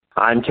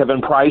I'm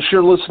Kevin Price.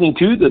 You're listening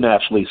to the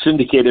nationally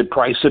syndicated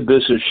Price of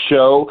Business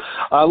show.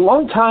 A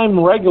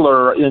longtime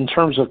regular in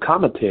terms of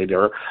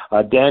commentator,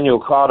 Daniel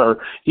Cotter,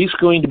 he's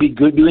going to be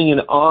doing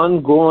an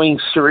ongoing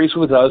series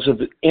with us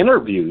of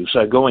interviews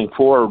going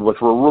forward, which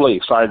we're really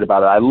excited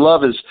about. I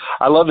love his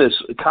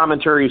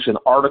commentaries and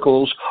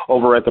articles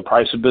over at the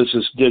Price of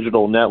Business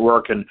Digital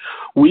Network, and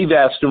we've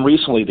asked him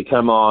recently to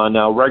come on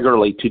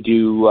regularly to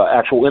do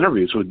actual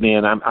interviews with me,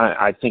 and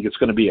I think it's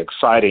going to be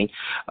exciting.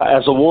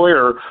 As a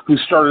lawyer who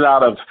started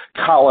out of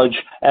college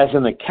as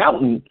an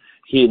accountant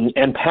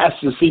and passed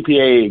the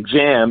CPA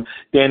exam,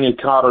 Daniel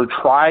Cotter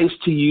tries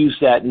to use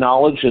that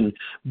knowledge and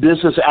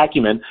business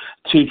acumen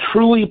to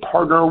truly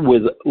partner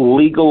with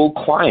legal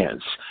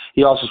clients.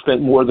 He also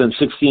spent more than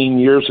 16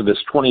 years of his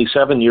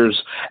 27 years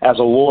as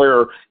a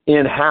lawyer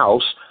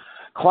in-house.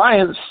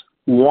 Clients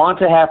want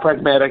to have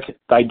pragmatic,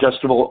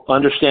 digestible,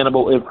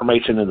 understandable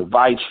information and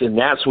advice, and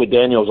that's what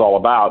Daniel's all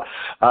about.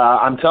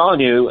 I'm telling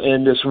you,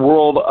 in this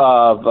world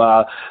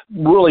of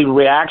really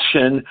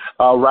reaction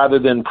rather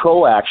than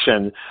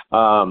proaction,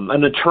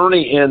 an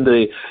attorney in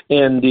the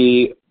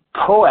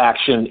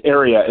proaction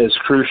area is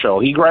crucial.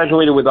 He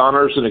graduated with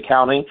honors in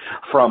accounting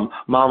from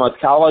Monmouth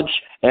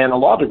College and a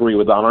law degree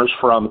with honors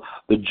from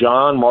the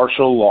John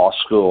Marshall Law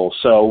School.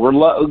 So we're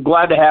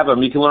glad to have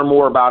him. You can learn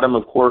more about him,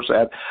 of course,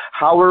 at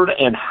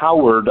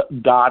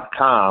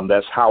howardandhoward.com.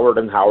 That's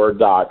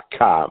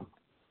howardandhoward.com.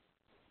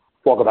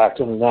 Welcome back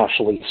to the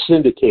nationally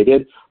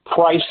syndicated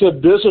Price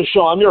of Business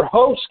show. I'm your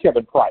host,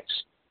 Kevin Price,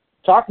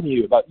 talking to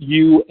you about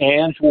you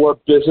and your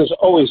business.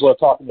 Always love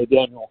talking to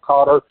Daniel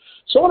Cotter.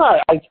 Someone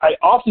I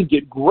often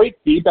get great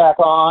feedback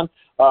on.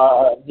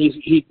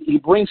 He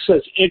brings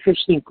such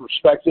interesting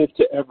perspective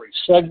to every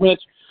segment.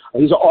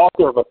 He's an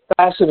author of a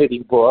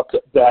fascinating book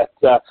that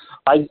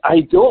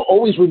I don't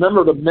always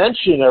remember to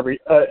mention every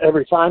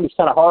time. It's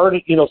kind of hard.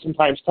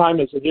 Sometimes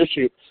time is an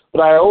issue, but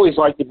I always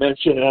like to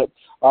mention it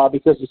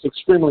because it's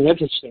extremely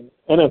interesting.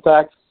 And in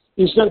fact,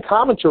 he's done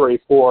commentary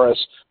for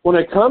us when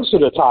it comes to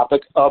the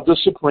topic of the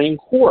Supreme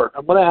Court.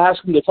 I'm going to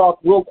ask him to talk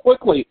real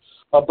quickly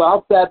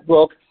about that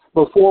book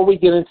before we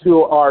get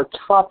into our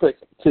topic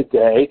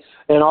today,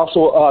 and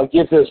also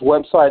give his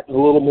website and a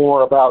little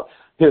more about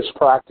his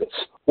practice.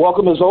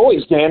 Welcome as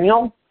always,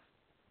 Daniel.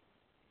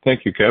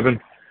 Thank you, Kevin.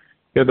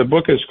 Yeah, the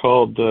book is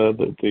called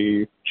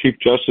the Chief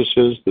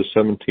Justices, the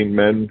 17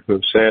 Men Who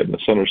Have Sat in the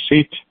Center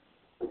Seat,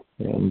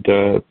 and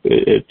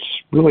it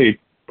really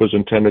was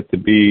intended to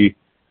be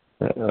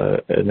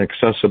an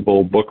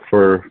accessible book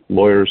for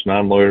lawyers,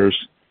 non-lawyers,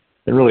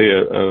 and really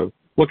a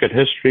look at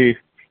history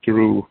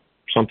through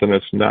something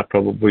that's not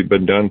probably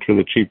been done through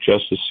the Chief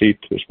Justice seat.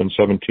 There's been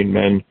 17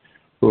 men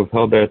who have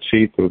held that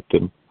seat. The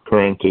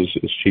current is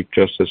Chief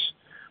Justice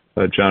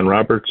John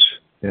Roberts,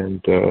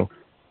 and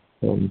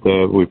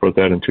we wrote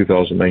that in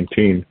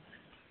 2019.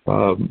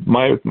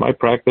 My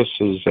practice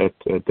is at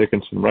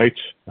Dickinson Wright.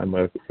 I'm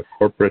a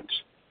corporate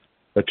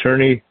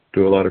attorney,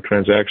 do a lot of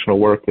transactional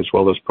work as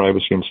well as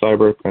privacy and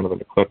cyber, kind of an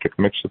eclectic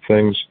mix of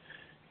things.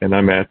 And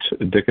I'm at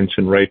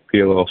Dickinson Wright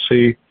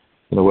PLLC,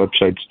 and the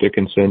website's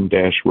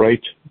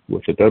Dickinson-Wright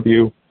with a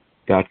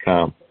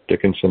W.com,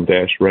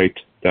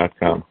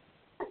 Dickinson-Wright.com.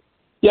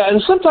 Yeah,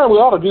 and sometime we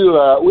ought to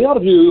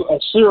do a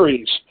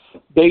series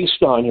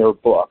based on your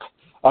book.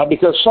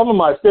 Because some of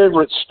my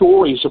favorite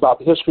stories about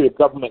the history of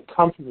government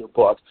come from your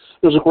book.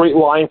 There's a great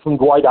line from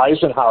Dwight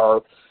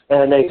Eisenhower,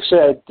 and they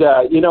said,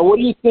 what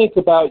do you think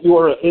about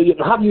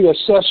how do you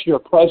assess your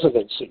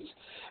presidency?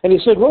 And he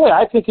said, really,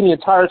 I think in the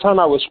entire time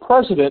I was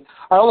president,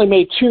 I only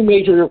made two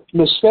major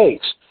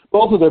mistakes.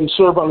 Both of them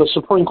serve on the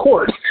Supreme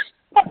Court.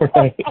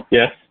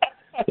 Yeah.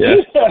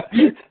 There's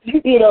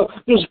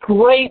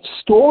great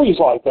stories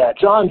like that.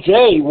 John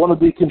Jay, one of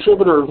the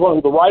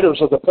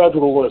writers of the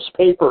Federalist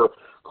paper,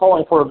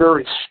 calling for a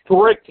very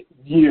strict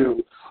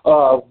view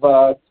of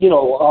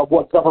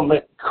what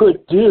government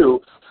could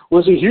do,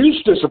 was a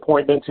huge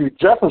disappointment to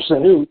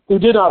Jefferson, who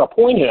did not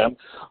appoint him,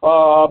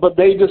 but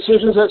made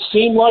decisions that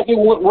seemed like it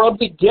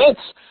rubbed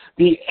against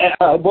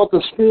both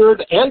the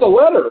spirit and the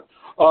letter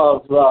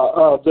of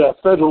the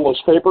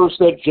Federalist Papers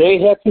that Jay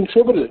had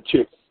contributed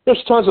to.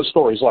 There's tons of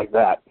stories like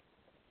that.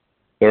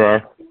 There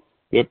are.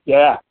 Yep.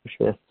 Yeah. For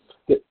sure.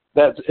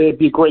 It'd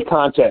be great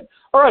content.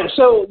 All right,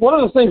 so one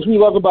of the things we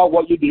love about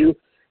what you do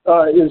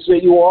is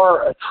that you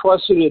are a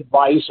trusted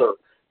advisor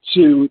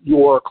to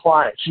your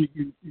clients.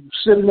 You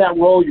sit in that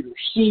role, you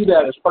see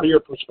that as part of your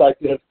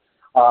perspective.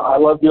 I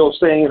love the old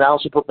saying, an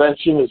ounce of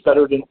prevention is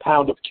better than a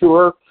pound of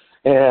cure,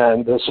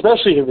 and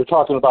especially if you're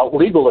talking about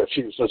legal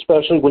issues,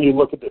 especially when you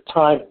look at the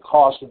time and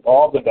cost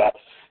involved in that.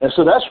 And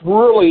so that's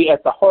really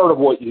at the heart of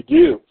what you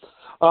do.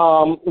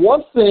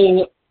 One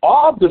thing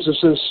all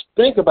businesses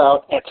think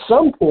about at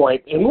some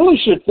point, and really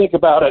should think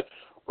about it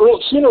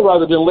sooner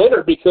rather than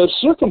later, because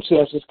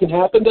circumstances can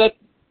happen that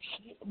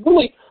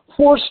really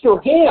force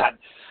their hand,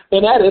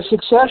 and that is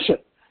succession.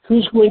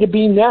 Who's going to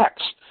be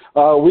next?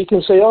 We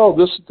can say,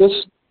 this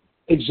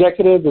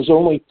executive is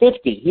only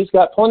 50. He's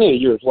got plenty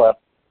of years left.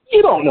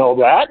 You don't know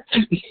that.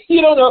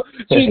 You don't know.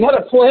 So you got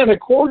to plan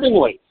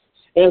accordingly.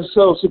 And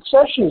so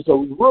succession is a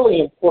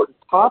really important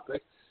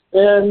topic.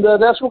 and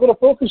that's what we're going to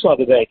focus on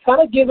today.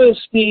 Kind of give us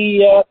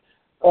the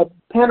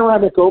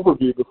panoramic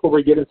overview before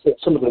we get into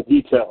some of the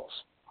details.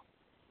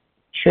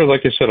 Sure.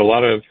 Like I said, a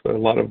lot of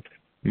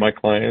my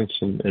clients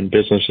and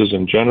businesses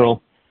in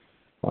general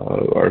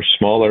are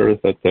smaller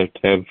that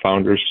have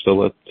founders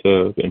still at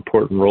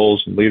important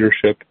roles in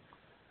leadership.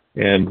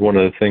 And one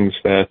of the things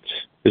that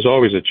is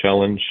always a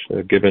challenge,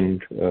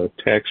 given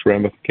tax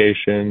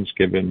ramifications,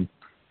 given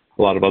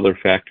a lot of other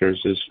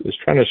factors, is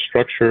trying to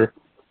structure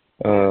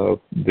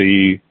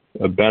the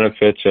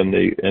benefits and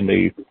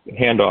the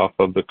handoff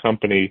of the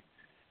company,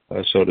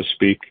 so to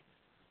speak,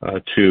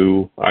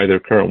 to either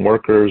current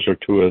workers or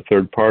to a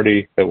third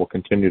party that will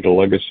continue the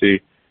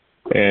legacy.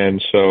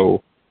 And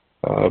so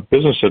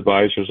business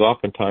advisors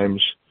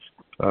oftentimes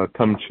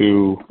come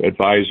to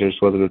advisors,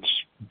 whether it's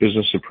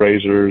business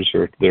appraisers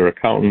or their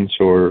accountants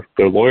or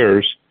their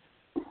lawyers,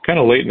 kind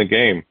of late in the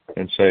game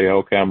and say,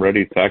 okay, I'm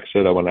ready to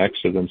exit. I want to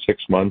exit in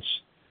 6 months.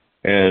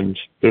 And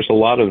there's a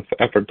lot of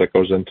effort that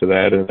goes into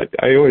that. And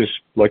I always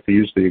like to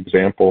use the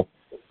example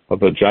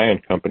of a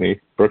giant company,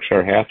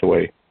 Berkshire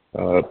Hathaway.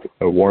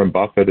 Warren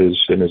Buffett is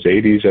in his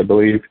 80s, I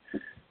believe.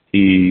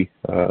 He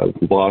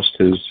lost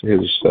his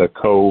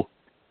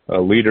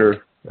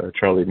co-leader,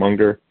 Charlie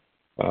Munger,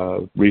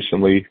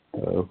 recently,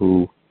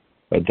 who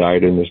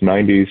died in his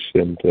 90s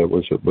and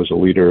was a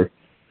leader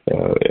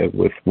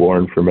with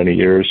Warren for many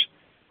years.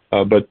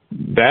 But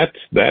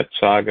that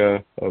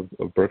saga of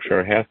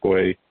Berkshire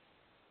Hathaway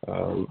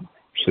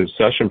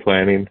succession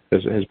planning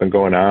has been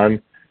going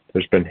on.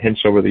 There's been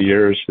hints over the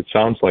years. It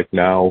sounds like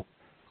now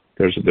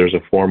there's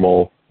a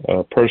formal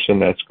person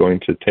that's going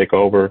to take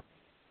over,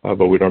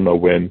 but we don't know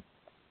when.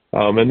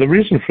 And the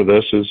reason for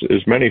this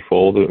is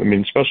manifold. I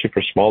mean, especially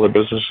for smaller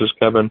businesses,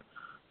 Kevin,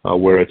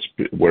 where it's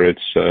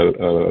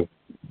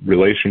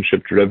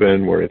relationship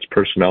driven, where it's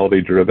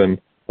personality driven,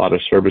 a lot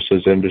of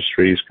services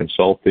industries,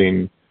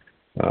 consulting,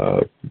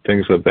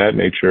 things of that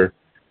nature.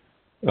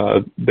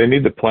 They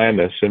need to plan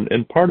this,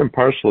 and part and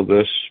parcel of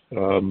this,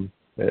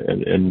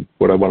 and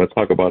what I want to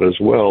talk about as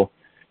well,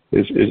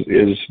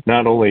 is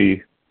not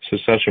only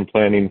succession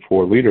planning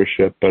for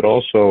leadership, but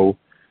also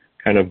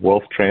kind of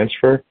wealth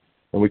transfer.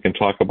 And we can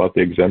talk about the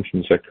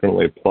exemptions that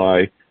currently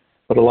apply.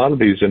 But a lot of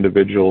these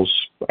individuals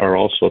are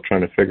also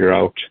trying to figure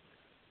out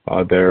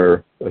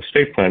their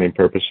estate planning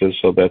purposes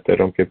so that they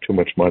don't give too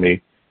much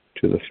money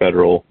to the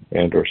federal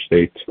and or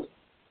state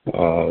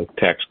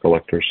tax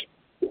collectors.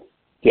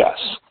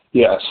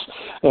 Yes,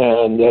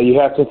 and you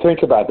have to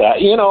think about that,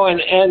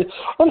 and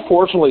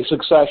unfortunately,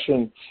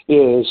 succession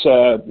is,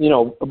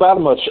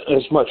 about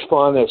as much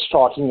fun as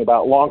talking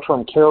about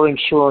long-term care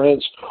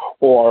insurance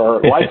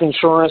or life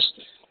insurance.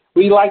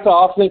 We like to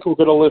often think we're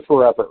going to live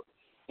forever,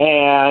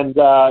 and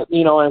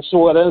and so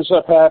what ends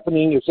up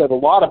happening is that a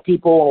lot of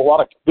people and a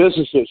lot of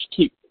businesses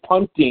keep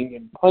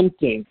punting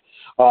until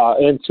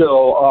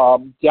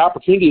the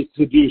opportunity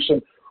to do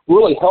some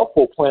really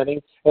helpful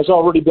planning has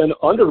already been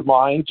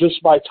undermined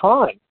just by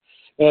time.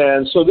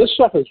 And so this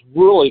stuff is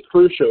really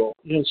crucial.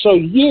 And so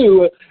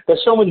you, as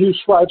someone who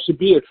strives to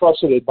be a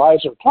trusted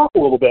advisor, talk a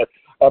little bit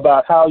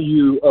about how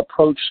you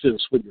approach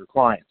this with your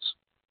clients.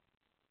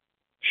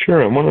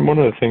 Sure. And one of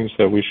the things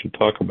that we should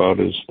talk about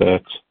is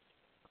that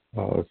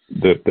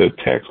the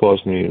tax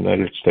laws in the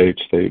United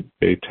States, they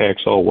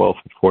tax all wealth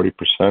at 40%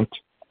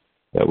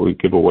 that we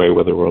give away,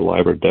 whether we're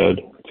alive or dead,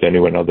 to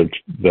anyone other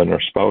than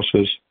our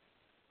spouses.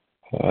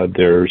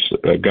 There's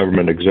a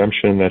government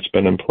exemption that's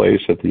been in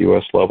place at the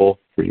U.S. level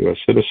for U.S.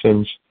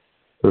 citizens.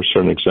 There are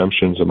certain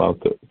exemptions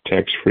amount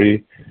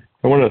tax-free.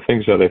 And one of the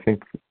things that I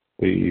think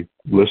the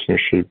listeners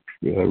should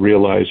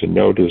realize and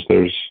note is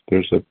there's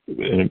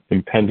an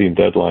impending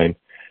deadline.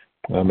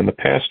 In the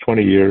past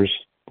 20 years,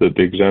 the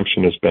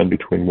exemption has been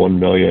between $1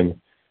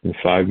 million and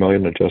 $5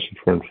 million adjusted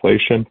for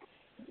inflation.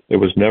 It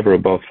was never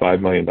above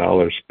 $5 million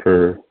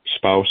per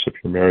spouse if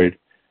you're married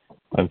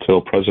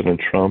until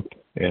President Trump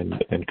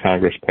and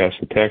Congress passed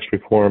the tax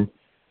reform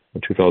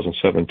in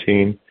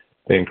 2017.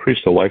 They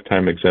increased the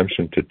lifetime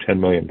exemption to $10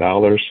 million.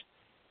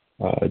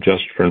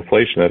 Adjusted for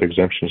inflation, that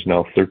exemption is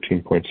now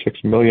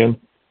 $13.6 million,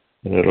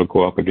 and it'll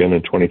go up again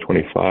in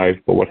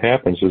 2025. But what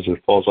happens is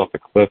it falls off a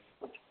cliff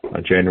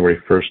on January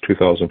 1st,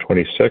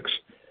 2026,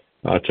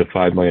 to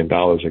 $5 million,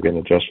 again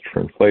adjusted for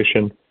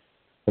inflation.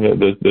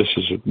 And this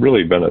has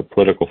really been a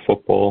political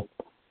football.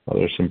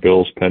 There's some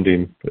bills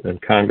pending in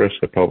Congress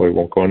that probably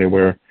won't go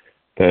anywhere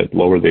that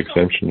lower the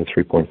exemption to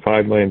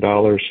 $3.5 million.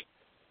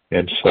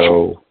 And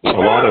so a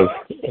lot of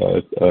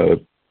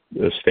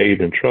estate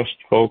and trust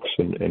folks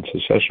and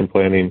succession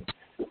planning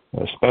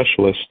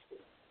specialists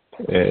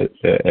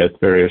at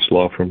various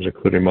law firms,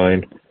 including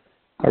mine,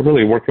 are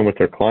really working with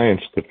their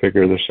clients to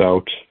figure this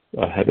out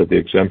ahead of the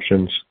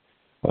exemptions,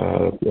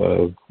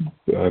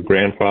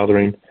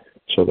 grandfathering,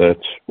 so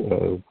that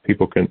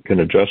people can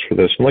adjust for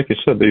this. And like you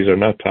said, these are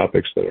not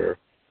topics that are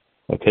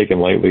taken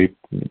lightly.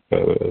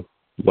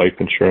 Life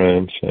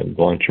insurance and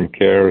long-term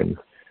care and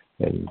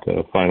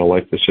final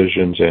life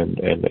decisions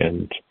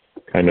and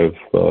kind of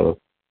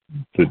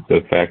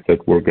the fact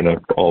that we're going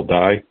to all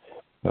die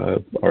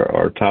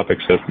are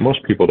topics that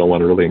most people don't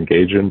want to really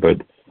engage in,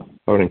 but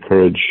I would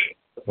encourage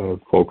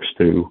folks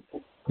to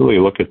really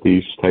look at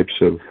these types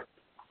of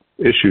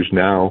issues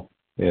now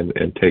and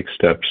take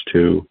steps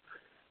to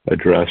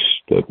address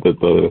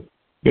the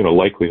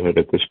likelihood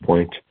at this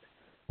point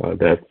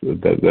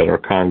that our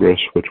Congress,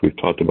 which we've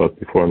talked about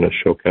before on this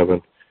show,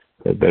 Kevin,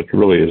 that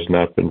really has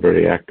not been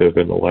very active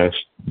in the last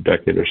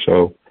decade or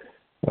so.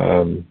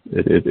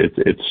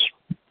 It's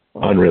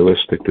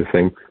unrealistic to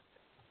think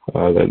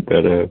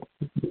that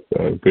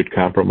a good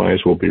compromise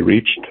will be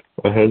reached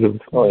ahead of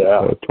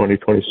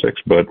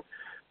 2026. But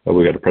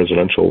we got a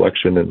presidential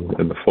election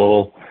in the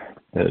fall,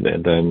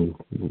 and then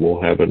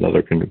we'll have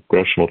another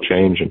congressional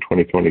change in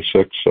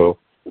 2026. So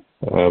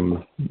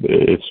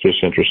it's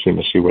just interesting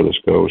to see where this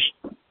goes.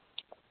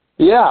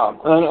 Yeah,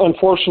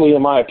 unfortunately,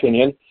 in my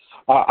opinion,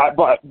 by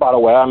the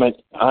way, I'm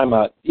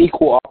an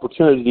equal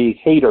opportunity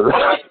hater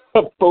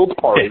of both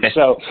parties.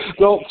 So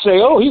don't say,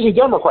 oh, he's a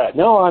Democrat.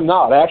 No, I'm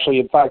not. Actually,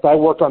 in fact, I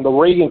worked on the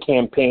Reagan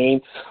campaign,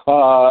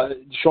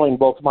 showing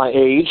both my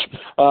age,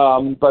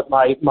 but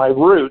my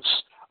roots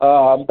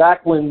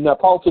back when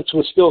politics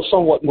was still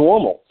somewhat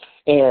normal,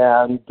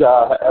 and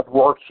I've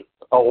worked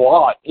a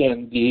lot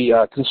in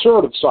the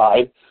conservative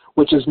side,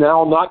 which is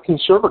now not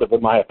conservative,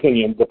 in my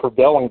opinion. The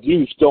prevailing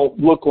views don't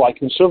look like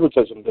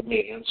conservatism to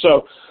me. And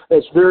so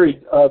it's very,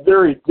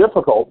 very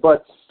difficult.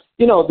 But,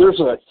 there's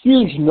a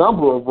huge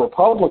number of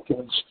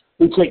Republicans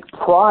who take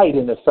pride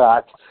in the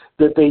fact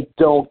that they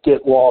don't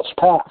get laws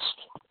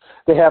passed.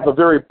 They have a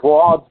very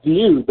broad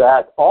view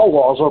that all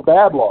laws are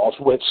bad laws,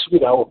 which,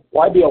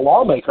 why be a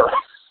lawmaker?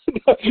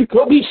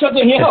 Go be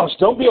something else.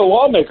 Don't be a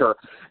lawmaker.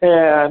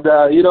 And,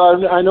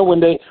 I know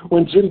when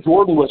Jim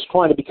Jordan was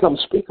trying to become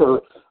Speaker,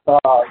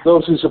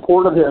 those who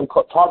supported him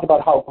talked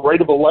about how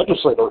great of a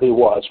legislator he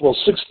was. Well,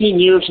 16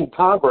 years in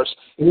Congress,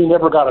 and he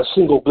never got a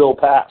single bill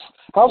passed.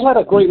 How's that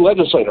a great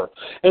legislator?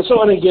 And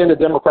so, and again, the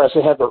Democrats,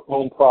 they have their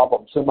own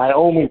problems. And my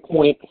only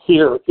point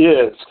here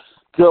is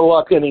good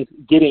luck getting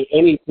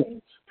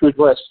anything to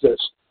address this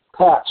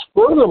passed.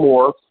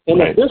 Furthermore, in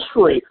the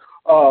history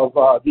of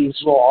these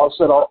laws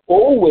that are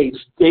always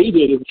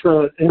dated in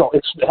turn,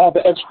 have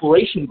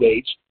expiration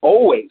dates,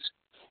 always,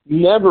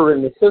 never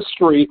in the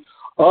history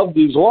of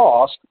these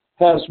laws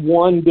has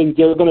one been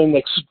given an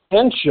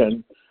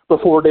extension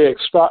before they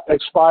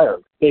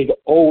expired. They've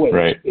always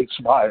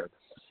expired.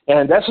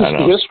 And that's just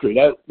the history.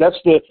 That's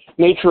the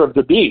nature of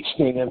the beast.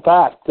 And in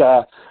fact,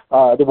 the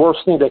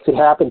worst thing that could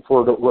happen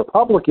for the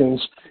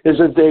Republicans is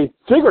if they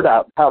figured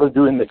out how to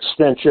do an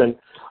extension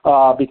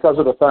because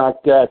of the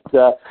fact that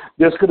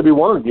this could be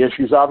one of the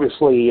issues,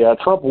 obviously,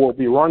 Trump will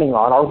be running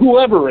on, or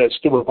whoever is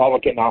the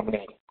Republican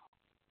nominee.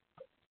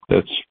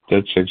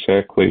 That's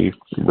exactly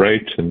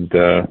right, and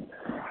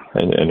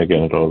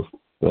again, it'll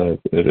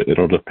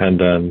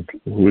depend on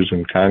who's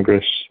in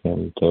Congress,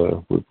 and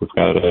we've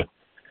got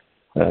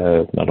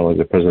not only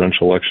the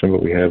presidential election,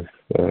 but we have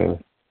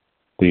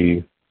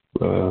the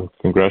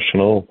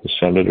congressional, the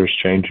senators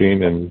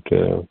changing, and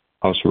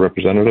House of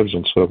Representatives,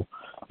 and so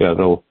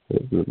they'll,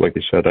 like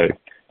you said,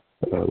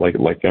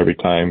 like every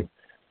time,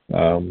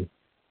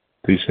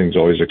 these things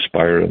always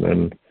expire, and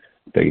then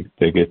they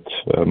get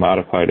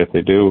modified if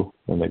they do,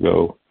 and they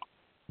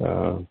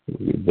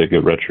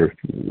get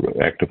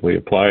retroactively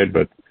applied,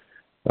 but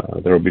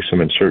there will be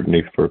some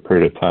uncertainty for a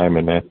period of time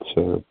in that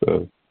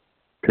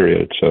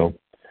period. So,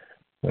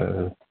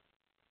 so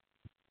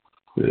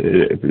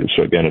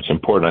again, it's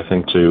important, I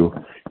think, to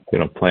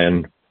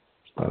plan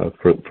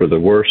for the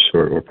worst,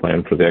 or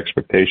plan for the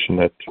expectation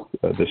that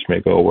this may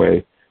go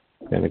away.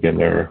 And again,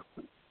 there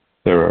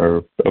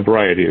are a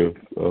variety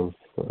of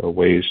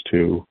ways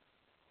to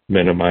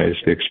minimize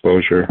the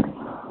exposure.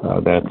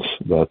 That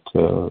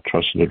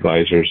trusted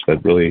advisors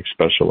that really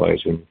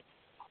specialize in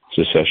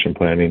succession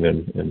planning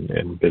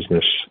and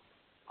business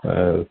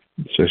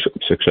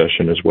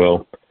succession as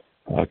well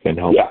can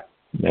help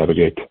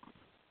navigate.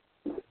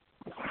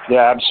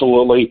 Yeah,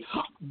 absolutely.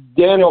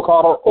 Daniel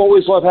Cotter,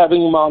 always love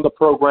having him on the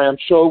program.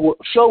 Show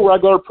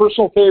regular,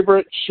 personal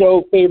favorite,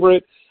 show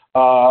favorite.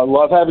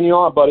 Love having you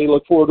on, buddy.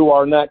 Look forward to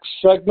our next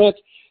segment.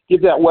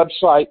 Give that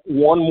website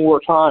one more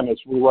time as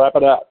we wrap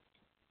it up.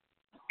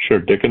 Sure,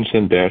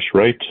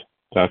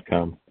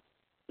 Dickinson-Wright.com.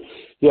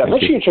 Yeah,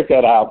 make sure you check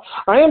that out.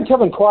 I am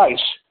Kevin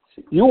Price.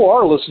 You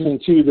are listening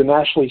to the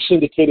nationally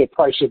syndicated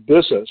Price of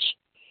Business.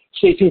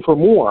 Stay tuned for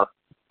more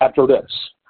after this.